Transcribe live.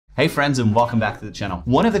Hey friends, and welcome back to the channel.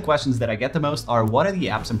 One of the questions that I get the most are what are the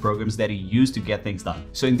apps and programs that you use to get things done?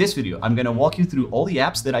 So in this video, I'm gonna walk you through all the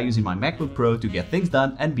apps that I use in my MacBook Pro to get things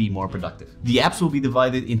done and be more productive. The apps will be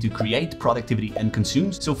divided into create, productivity, and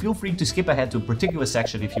consume, so feel free to skip ahead to a particular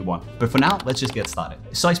section if you want. But for now, let's just get started.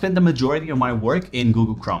 So I spent the majority of my work in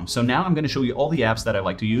Google Chrome. So now I'm gonna show you all the apps that I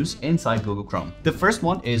like to use inside Google Chrome. The first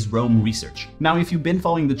one is Roam Research. Now, if you've been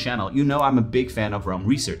following the channel, you know I'm a big fan of Roam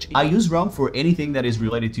Research. I use Roam for anything that is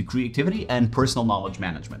related to creativity and personal knowledge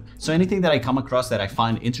management. So anything that I come across that I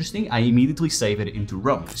find interesting, I immediately save it into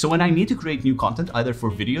Roam. So when I need to create new content, either for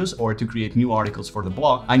videos or to create new articles for the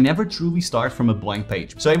blog, I never truly start from a blank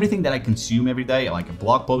page. So everything that I consume every day, like a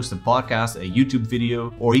blog post, a podcast, a YouTube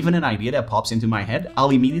video, or even an idea that pops into my head, I'll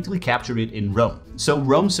immediately capture it in Roam. So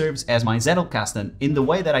Roam serves as my Zettelkasten in the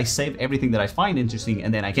way that I save everything that I find interesting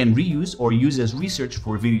and then I can reuse or use as research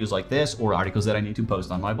for videos like this or articles that I need to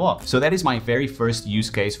post on my blog. So that is my very first use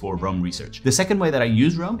case for Roam Research. The second way that I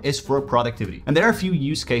use Roam is for productivity. And there are a few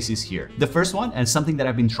use cases here. The first one, and something that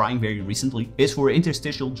I've been trying very recently, is for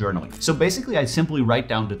interstitial journaling. So basically I simply write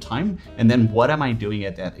down the time and then what am I doing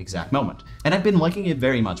at that exact moment. And I've been liking it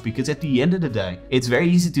very much because at the end of the day, it's very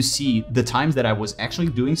easy to see the times that I was actually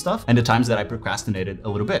doing stuff and the times that I procrastinated a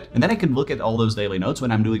little bit. And then I can look at all those daily notes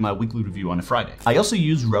when I'm doing my weekly review on a Friday. I also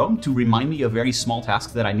use Roam to remind me of very small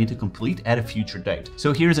tasks that I need to complete at a future date.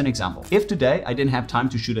 So here's an example. If today I didn't have time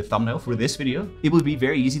to shoot a thumbnail for this video, it would be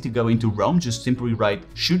very easy to go into Roam, just simply write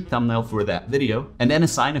shoot thumbnail for that video, and then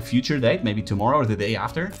assign a future date, maybe tomorrow or the day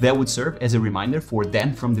after, that would serve as a reminder for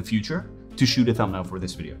then from the future to shoot a thumbnail for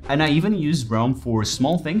this video. And I even use Roam for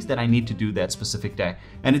small things that I need to do that specific day.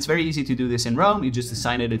 And it's very easy to do this in Roam. You just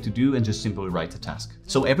assign it a to-do and just simply write the task.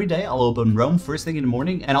 So every day I'll open Roam first thing in the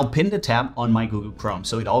morning and I'll pin the tab on my Google Chrome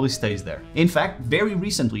so it always stays there. In fact, very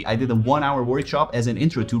recently I did a 1-hour workshop as an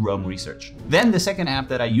intro to Roam Research. Then the second app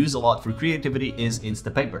that I use a lot for creativity is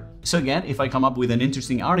Instapaper. So again, if I come up with an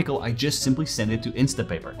interesting article, I just simply send it to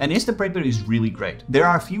Instapaper. And Instapaper is really great. There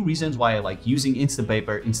are a few reasons why I like using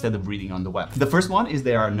Instapaper instead of reading on the web. The first one is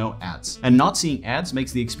there are no ads, and not seeing ads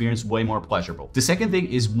makes the experience way more pleasurable. The second thing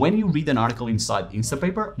is when you read an article inside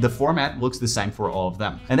Instapaper, the format looks the same for all of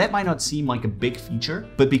them. And that might not seem like a big feature,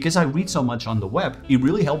 but because I read so much on the web, it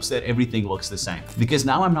really helps that everything looks the same. Because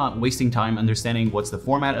now I'm not wasting time understanding what's the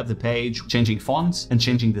format of the page, changing fonts, and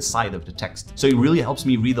changing the size of the text. So it really helps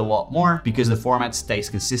me read a lot more because the format stays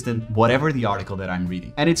consistent, whatever the article that I'm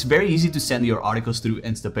reading. And it's very easy to send your articles through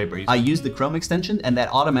Instapaper. I use the Chrome extension and that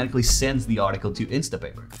automatically sends the article to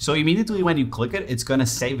Instapaper. So immediately when you click it, it's gonna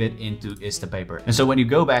save it into Instapaper. And so when you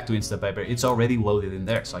go back to Instapaper, it's already loaded in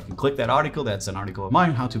there. So I can click that article, that's an article of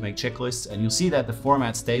mine, how to make checklists, and you'll see that the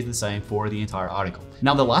format stays the same for the entire article.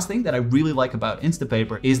 Now, the last thing that I really like about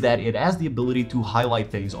Instapaper is that it has the ability to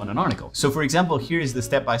highlight things on an article. So for example, here is the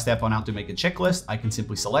step-by-step on how to make a checklist. I can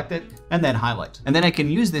simply select it and then highlight. And then I can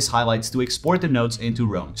use these highlights to export the notes into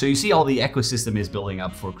Roam. So you see all the ecosystem is building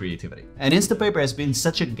up for creativity. And Instapaper has been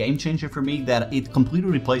such a game changer for me that it completely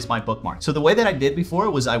replaced my bookmarks. So the way that I did before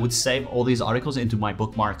was I would save all these articles into my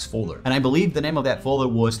bookmarks folder. And I believe the name of that folder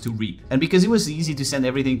was to read. And because it was easy to send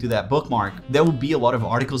everything to that bookmark, there would be a lot of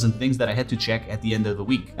articles and things that I had to check at the end of the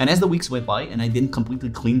week. And as the weeks went by and I didn't completely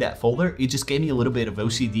clean that folder, it just gave me a little bit of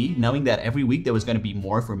OCD, knowing that every week there was going to be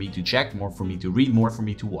more for me to check, more for me to read, more for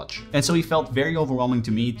me to watch. And so it felt very overwhelming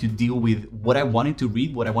to me to deal with what I wanted to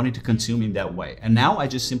read, what I wanted to consume in that way. And now I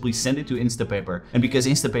just simply send it to Instapaper. And because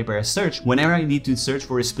Instapaper has search, whenever I need to search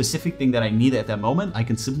for a specific thing that I need at that moment, I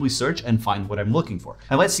can simply search and find what I'm looking for.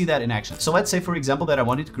 And let's see that in action. So let's say, for example, that I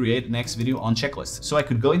wanted to create the next video on checklists. So I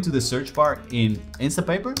could go into the search bar in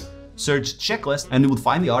Instapaper, search checklist, and you would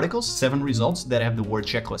find the articles, 7 results that have the word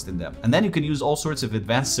checklist in them. And then you can use all sorts of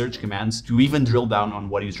advanced search commands to even drill down on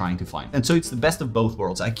what you're trying to find. And so it's the best of both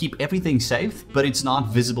worlds. I keep everything saved, but it's not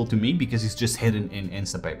visible to me because it's just hidden in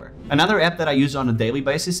Instapaper. Another app that I use on a daily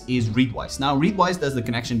basis is Readwise. Now, Readwise does the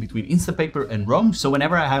connection between Instapaper and Roam. So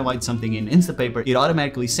whenever I highlight something in Instapaper, it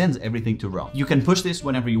automatically sends everything to Roam. You can push this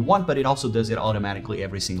whenever you want, but it also does it automatically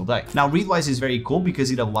every single day. Now, Readwise is very cool because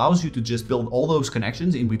it allows you to just build all those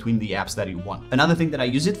connections in between the apps that you want. Another thing that I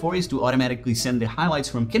use it for is to automatically send the highlights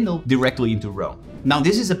from Kindle directly into Roam. Now,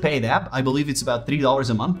 this is a paid app. I believe it's about $3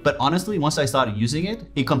 a month, but honestly, once I started using it,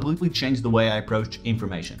 it completely changed the way I approach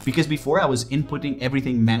information. Because before I was inputting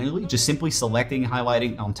everything manually, just simply selecting,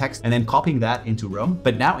 highlighting on text, and then copying that into Roam.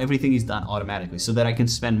 But now everything is done automatically so that I can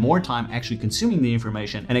spend more time actually consuming the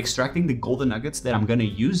information and extracting the golden nuggets that I'm going to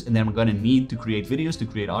use and that I'm going to need to create videos, to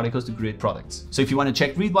create articles, to create products. So if you want to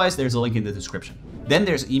check Readwise, there's a link in the description. Then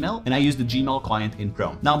there's email, and I use the Gmail client in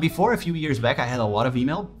Chrome. Now, before a few years back, I had a lot of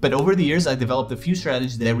email, but over the years, I developed a few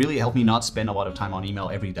strategies that really helped me not spend a lot of time on email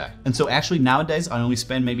every day. And so actually nowadays, I only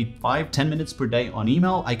spend maybe 5-10 minutes per day on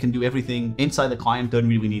email. I can do everything inside the client, don't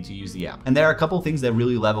really need to use the app. And there are a couple of things that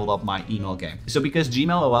really leveled up my email game. So because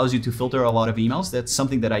Gmail allows you to filter a lot of emails, that's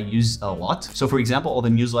something that I use a lot. So for example, all the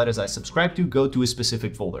newsletters I subscribe to go to a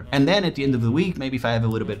specific folder. And then at the end of the week, maybe if I have a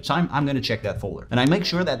little bit of time, I'm going to check that folder. And I make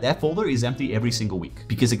sure that that folder is empty every single week.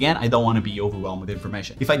 Because again, I don't want to be overwhelmed with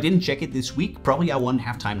information. If I didn't check it this week, probably I wouldn't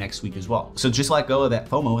have time next week as well. So just let go of that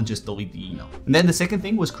FOMO and just delete the email. And then the second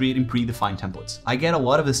thing was creating predefined templates. I get a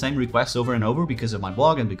lot of the same requests over and over because of my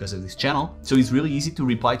blog and because of this channel. So it's really easy to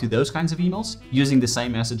reply to those kinds of emails using the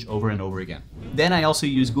same message over and over again. Then I also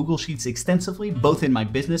use Google Sheets extensively, both in my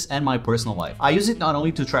business and my personal life. I use it not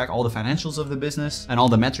only to track all the financials of the business and all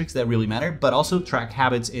the metrics that really matter, but also track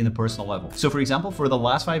habits in the personal level. So for example, for the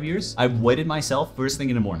last 5 years, I've weighted myself first thing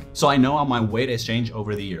in the morning. So I know how my weight has changed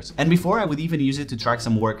over the years. And before, I would even use it to track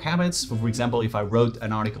some work habits. For example, if I wrote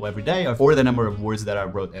an article every day or the number of words that I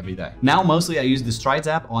wrote every day. Now, mostly I use the Strides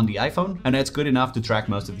app on the iPhone, and that's good enough to track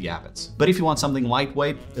most of the habits. But if you want something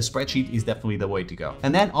lightweight, a spreadsheet is definitely the way to go.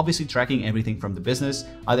 And then obviously tracking everything from the business,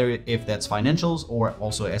 either if that's financials or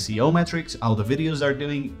also SEO metrics, how the videos are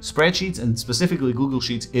doing. Spreadsheets and specifically Google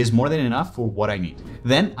Sheets is more than enough for what I need.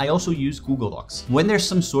 Then I also use Google Docs. When there's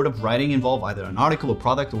some sort of writing involved, either an article, a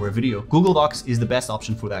product, or a video, Google Docs is the best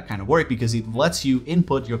option for that kind of work because it lets you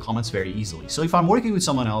input your comments very easily. So if I'm working with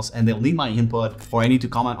someone else and they'll need my input, or I need to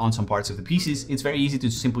comment on some parts of the pieces, it's very easy to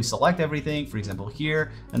simply select everything, for example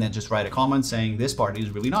here, and then just write a comment saying this part is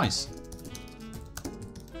really nice.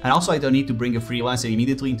 And also I don't need to bring a freelancer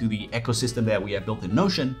immediately into the ecosystem that we have built in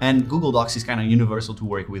Notion, and Google Docs is kind of universal to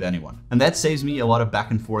work with anyone. And that saves me a lot of back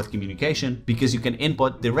and forth communication because you can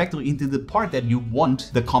input directly into the part that you want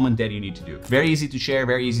the comment that you need to do. Very easy to share,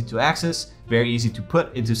 very easy to access, very easy to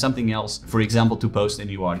put into something else, for example, to post a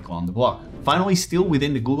new article on the blog. Finally, still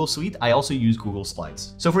within the Google Suite, I also use Google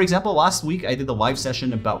Slides. So for example, last week I did a live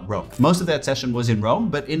session about Rome. Most of that session was in Rome,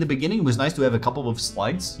 but in the beginning it was nice to have a couple of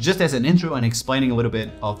slides just as an intro and explaining a little bit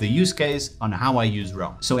of the use case on how I use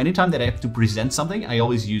Rome. So anytime that I have to present something, I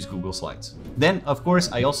always use Google Slides. Then, of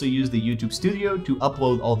course, I also use the YouTube Studio to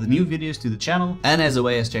upload all the new videos to the channel, and as a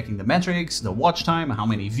way as checking the metrics, the watch time, how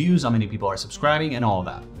many views, how many people are subscribing, and all of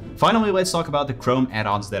that. Finally, let's talk about the Chrome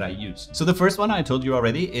add-ons that I use. So the first one I told you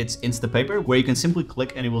already, it's Instapaper, where you can simply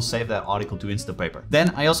click and it will save that article to Instapaper.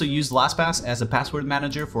 Then I also use LastPass as a password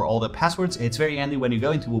manager for all the passwords. It's very handy when you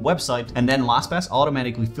go into a website and then LastPass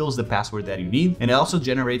automatically fills the password that you need. And it also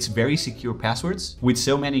generates very secure passwords with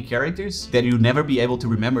so many characters that you'll never be able to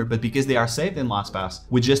remember, but because they are saved in LastPass,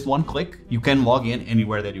 with just one click, you can log in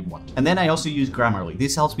anywhere that you want. And then I also use Grammarly.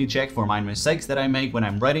 This helps me check for minor mistakes that I make when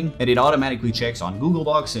I'm writing, and it automatically checks on Google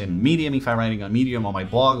Docs and Medium if I'm writing on Medium, on my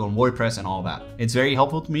blog, on WordPress, and all that. It's very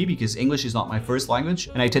helpful to me because English is not my first language,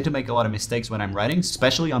 and I tend to make a lot of mistakes when I'm writing,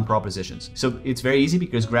 especially on propositions. So it's very easy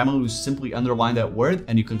because Grammarly will simply underline that word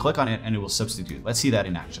and you can click on it and it will substitute. Let's see that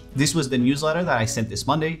in action. This was the newsletter that I sent this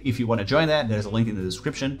Monday. If you want to join that, there's a link in the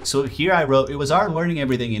description. So here I wrote, it was our learning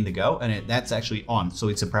everything in the Go, and that's actually on. So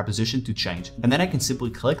it's a preposition to change. And then I can simply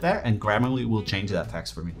click there and Grammarly will change that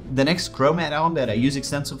text for me. The next Chrome add-on that I use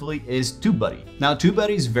extensively is TubeBuddy. Now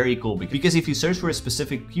TubeBuddy is very cool because if you search for a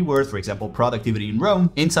specific keyword, for example, productivity in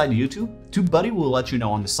Rome, inside YouTube, TubeBuddy will let you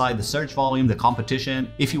know on the side the search volume, the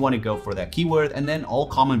competition, if you want to go for that keyword, and then all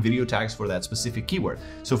common video tags for that specific keyword.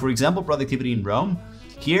 So for example, productivity in Rome,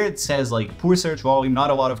 here it says like poor search volume,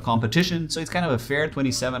 not a lot of competition, so it's kind of a fair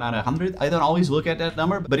 27 out of 100. I don't always look at that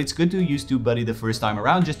number, but it's good to use TubeBuddy the first time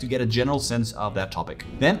around just to get a general sense of that topic.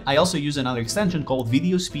 Then I also use another extension called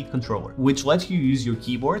Video Speed Controller, which lets you use your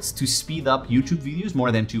keyboards to speed up YouTube videos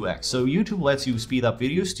more than 2x. So YouTube lets you speed up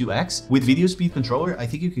videos 2x. With Video Speed Controller, I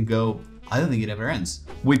think you can go, I don't think it ever ends.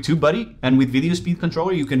 With TubeBuddy and with Video Speed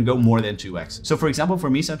Controller, you can go more than 2x. So for example, for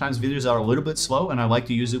me, sometimes videos are a little bit slow and I like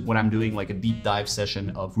to use it when I'm doing like a deep dive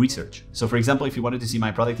session of research. So for example, if you wanted to see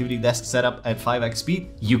my productivity desk setup at 5x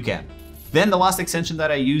speed, you can. Then the last extension that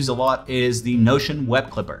I use a lot is the Notion Web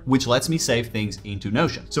Clipper, which lets me save things into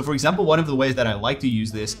Notion. So for example, one of the ways that I like to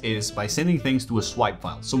use this is by sending things to a swipe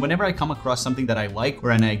file. So whenever I come across something that I like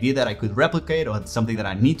or an idea that I could replicate or something that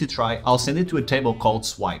I need to try, I'll send it to a table called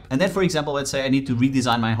swipe. And then for example, let's say I need to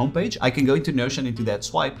redesign my homepage. I can go into Notion into that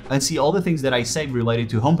swipe and see all the things that I saved related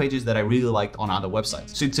to homepages that I really liked on other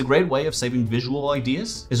websites. So it's a great way of saving visual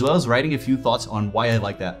ideas, as well as writing a few thoughts on why I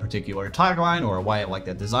like that particular tagline or why I like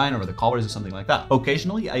that design or the colors hours or something like that.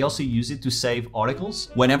 Occasionally, I also use it to save articles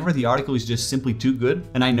whenever the article is just simply too good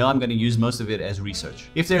and I know I'm going to use most of it as research.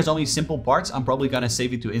 If there's only simple parts, I'm probably going to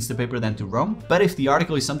save it to Instapaper than to Roam. But if the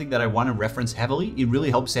article is something that I want to reference heavily, it really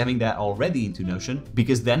helps having that already into Notion,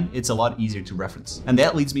 because then it's a lot easier to reference. And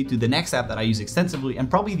that leads me to the next app that I use extensively, and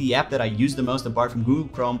probably the app that I use the most apart from Google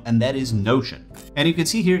Chrome, and that is Notion. And you can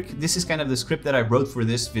see here, this is kind of the script that I wrote for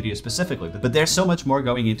this video specifically, but there's so much more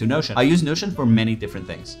going into Notion. I use Notion for many different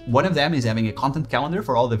things. One of them is having a content calendar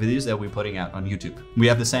for all the videos that we're putting out on YouTube. We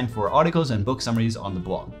have the same for articles and book summaries on the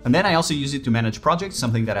blog. And then I also use it to manage projects,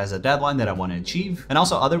 something that has a deadline that I want to achieve, and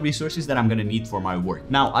also other resources that I'm going to need for my work.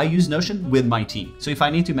 Now, I use Notion with my team. So if I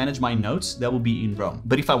need to manage my notes, that will be in Roam.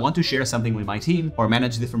 But if I want to share something with my team or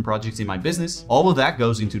manage different projects in my business, all of that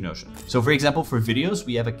goes into Notion. So for example, for videos,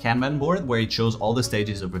 we have a Kanban board where it shows all the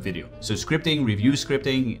stages of a video. So scripting, review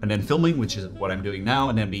scripting, and then filming, which is what I'm doing now,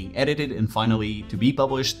 and then being edited, and finally to be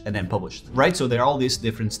published and then published, right? So there are all these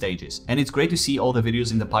different stages. And it's great to see all the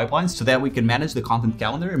videos in the pipeline so that we can manage the content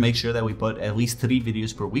calendar and make sure that we put at least 3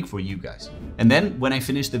 videos per week for you guys. And then when I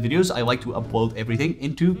finish the videos, I like to upload everything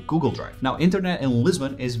into Google Drive. Now, internet in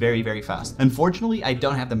Lisbon is very, very fast. Unfortunately, I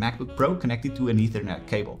don't have the MacBook Pro connected to an Ethernet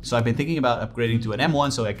cable. So I've been thinking about upgrading to an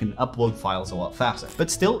M1 so I can upload files a lot faster. But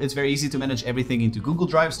still, it's very easy to manage everything into Google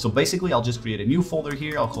Drive. So basically, I'll just create a new folder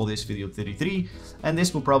here. I'll call this video 33, and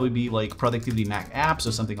this will probably be like Productivity Mac apps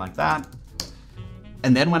or something like that.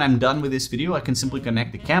 And then when I'm done with this video, I can simply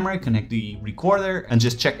connect the camera, connect the recorder, and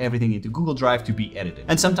just check everything into Google Drive to be edited.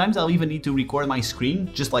 And sometimes I'll even need to record my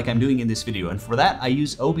screen, just like I'm doing in this video. And for that, I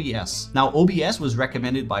use OBS. Now, OBS was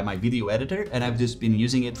recommended by my video editor, and I've just been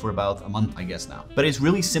using it for about a month, I guess now. But it's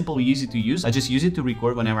really simple, easy to use. I just use it to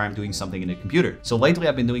record whenever I'm doing something in the computer. So lately,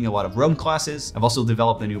 I've been doing a lot of Roam classes. I've also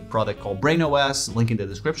developed a new product called BrainOS, link in the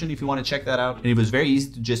description if you want to check that out. And it was very easy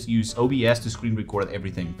to just use OBS to screen record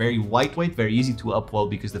everything. Very lightweight, very easy to upload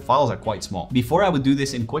because the files are quite small. Before I would do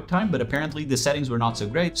this in QuickTime, but apparently the settings were not so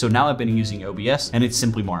great. So now I've been using OBS and it's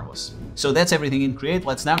simply marvelous. So that's everything in Create.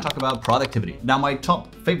 Let's now talk about productivity. Now my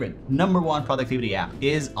top favorite, #1 productivity app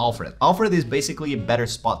is Alfred. Alfred is basically a better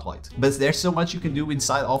Spotlight, but there's so much you can do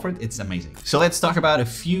inside Alfred, it's amazing. So let's talk about a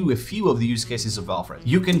few of the use cases of Alfred.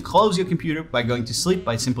 You can close your computer by going to sleep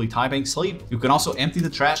by simply typing sleep. You can also empty the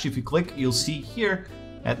trash. If you click, you'll see here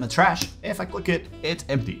at the trash, if I click it, it's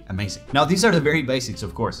empty. Amazing. Now, these are the very basics,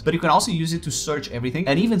 of course, but you can also use it to search everything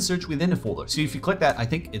and even search within a folder. So if you click that, I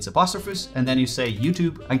think it's apostrophes, and then you say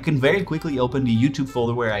YouTube, I can very quickly open the YouTube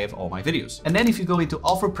folder where I have all my videos. And then if you go into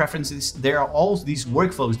Alfred preferences, there are all these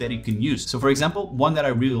workflows that you can use. So for example, one that I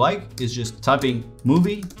really like is just typing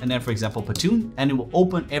movie, and then for example, Platoon, and it will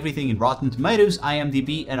open everything in Rotten Tomatoes,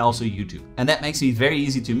 IMDb, and also YouTube. And that makes it very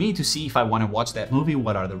easy to me to see if I want to watch that movie,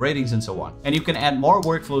 what are the ratings, and so on. And you can add more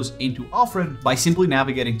workflows into Alfred by simply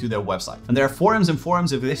navigating to their website. And there are forums and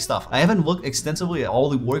forums of this stuff. I haven't looked extensively at all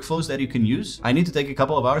the workflows that you can use. I need to take a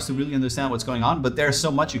couple of hours to really understand what's going on, but there's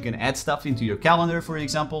so much. You can add stuff into your calendar, for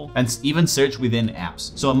example, and even search within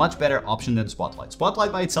apps. So a much better option than Spotlight.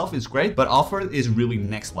 Spotlight by itself is great, but Alfred is really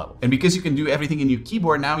next level. And because you can do everything in your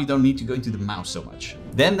keyboard now, you don't need to go into the mouse so much.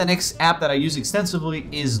 Then the next app that I use extensively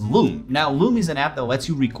is Loom. Now, Loom is an app that lets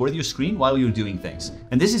you record your screen while you're doing things.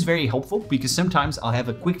 And this is very helpful because sometimes I'll have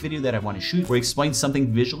a quick video that I want to shoot or explain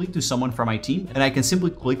something visually to someone from my team, and I can simply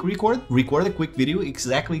click record a quick video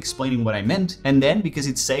exactly explaining what I meant, and then because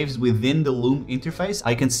it saves within the Loom interface,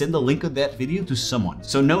 I can send the link of that video to someone.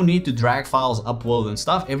 So no need to drag files, upload and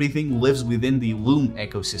stuff. Everything lives within the Loom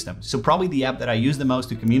ecosystem. So probably the app that I use the most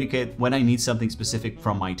to communicate when I need something specific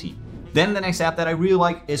from my team. Then the next app that I really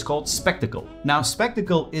like is called Spectacle. Now,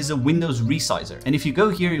 Spectacle is a Windows resizer. And if you go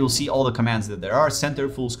here, you'll see all the commands that there are, center,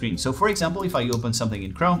 full screen. So for example, if I open something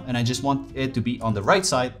in Chrome and I just want it to be on the right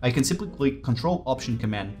side, I can simply click Control Option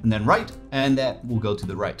Command and then right, and that will go to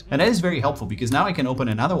the right. And that is very helpful because now I can open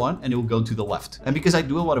another one and it will go to the left. And because I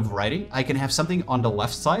do a lot of writing, I can have something on the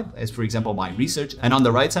left side, as for example, my research, and on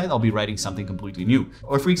the right side, I'll be writing something completely new.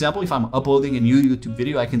 Or for example, if I'm uploading a new YouTube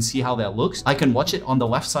video, I can see how that looks. I can watch it on the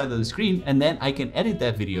left side of the screen, and then I can edit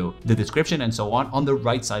that video, the description and so on the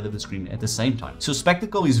right side of the screen at the same time. So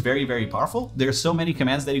Spectacle is very, very powerful. There are so many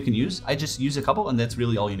commands that you can use. I just use a couple and that's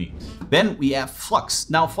really all you need. Then we have Flux.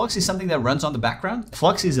 Now Flux is something that runs on the background.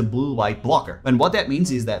 Flux is a blue light blocker. And what that means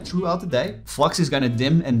is that throughout the day, Flux is going to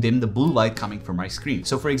dim the blue light coming from my screen.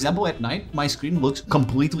 So for example, at night, my screen looks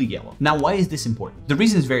completely yellow. Now, why is this important? The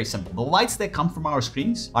reason is very simple. The lights that come from our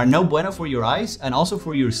screens are no bueno for your eyes and also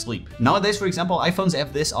for your sleep. Nowadays, for example, iPhones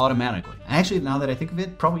have this automatically. Actually, now that I think of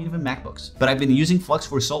it, probably even MacBooks. But I've been using Flux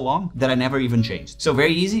for so long that I never even changed. So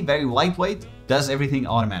very easy, very lightweight, does everything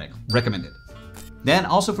automatic. Recommended. Then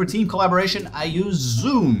also for team collaboration, I use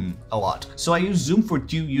Zoom a lot. So I use Zoom for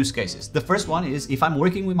two use cases. The first one is if I'm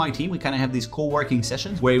working with my team, we kind of have these co-working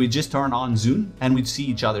sessions where we just turn on Zoom and we see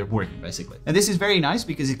each other working basically. And this is very nice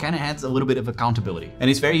because it kind of adds a little bit of accountability. And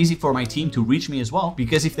it's very easy for my team to reach me as well,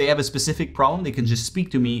 because if they have a specific problem, they can just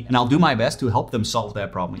speak to me and I'll do my best to help them solve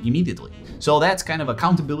that problem immediately. So that's kind of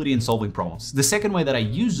accountability and solving problems. The second way that I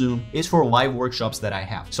use Zoom is for live workshops that I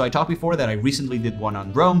have. So I talked before that I recently did one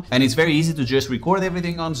on Rome, and it's very easy to just record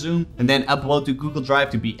everything on Zoom and then upload to Google Drive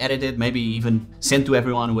to be edited, maybe even sent to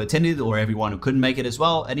everyone who attended or everyone who couldn't make it as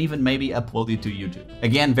well, and even maybe upload it to YouTube.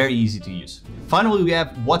 Again, very easy to use. Finally, we have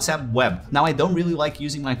WhatsApp Web. Now, I don't really like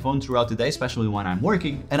using my phone throughout the day, especially when I'm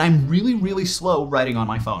working, and I'm really slow writing on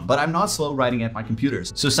my phone, but I'm not slow writing at my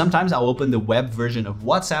computers. So sometimes I'll open the web version of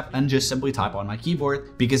WhatsApp and just simply type on my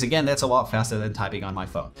keyboard, because again, that's a lot faster than typing on my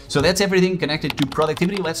phone. So that's everything connected to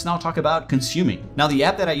productivity. Let's now talk about consuming. Now, the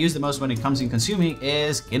app that I use the most when it comes in consuming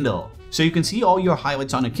is Kindle. So you can see all your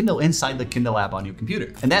highlights on a Kindle inside the Kindle app on your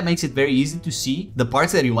computer. And that makes it very easy to see the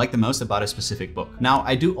parts that you like the most about a specific book. Now,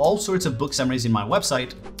 I do all sorts of book summaries in my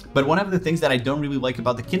website, but one of the things that I don't really like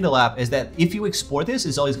about the Kindle app is that if you export this,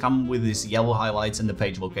 it's always come with this yellow highlights and the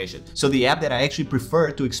page location. So the app that I actually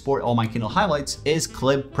prefer to export all my Kindle highlights is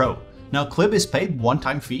Clip Pro. Now, Clip is paid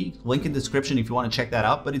one-time fee, link in the description if you want to check that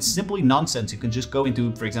out, but it's simply nonsense. You can just go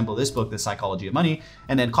into, for example, this book, The Psychology of Money,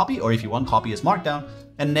 and then copy, or if you want, copy as Markdown,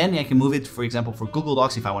 and then I can move it, for example, for Google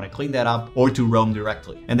Docs if I want to clean that up, or to Rome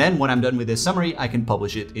directly. And then when I'm done with this summary, I can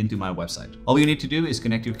publish it into my website. All you need to do is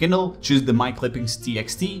connect your Kindle, choose the My Clippings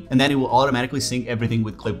TXT, and then it will automatically sync everything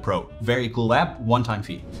with Clip Pro. Very cool app, one-time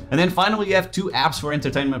fee. And then finally, you have two apps for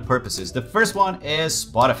entertainment purposes. The first one is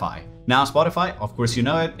Spotify. Now, Spotify, of course you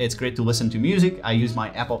know it, it's great to listen to music. I use my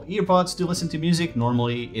Apple EarPods to listen to music.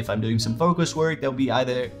 Normally, if I'm doing some focus work, there'll be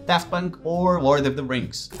either Daft Punk or Lord of the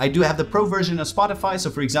Rings. I do have the pro version of Spotify, so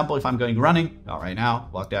for example, if I'm going running, not right now,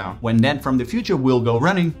 lockdown, when then from the future we'll go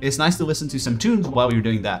running, it's nice to listen to some tunes while you're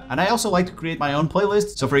doing that. And I also like to create my own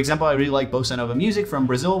playlists. So for example, I really like Bossa Nova music from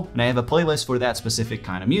Brazil, and I have a playlist for that specific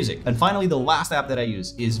kind of music. And finally, the last app that I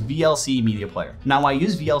use is VLC Media Player. Now, I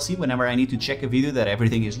use VLC whenever I need to check a video that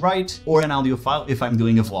everything is right, or an audio file if I'm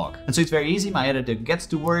doing a vlog. And so it's very easy. My editor gets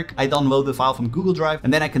to work, I download the file from Google Drive,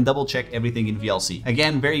 and then I can double check everything in VLC.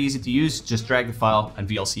 Again, very easy to use, just drag the file and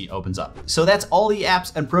VLC opens up. So that's all the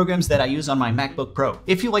apps and programs that I use on my MacBook Pro.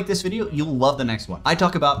 If you like this video, you'll love the next one. I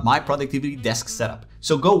talk about my productivity desk setup.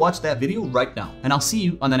 So go watch that video right now, and I'll see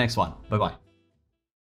you on the next one. Bye-bye.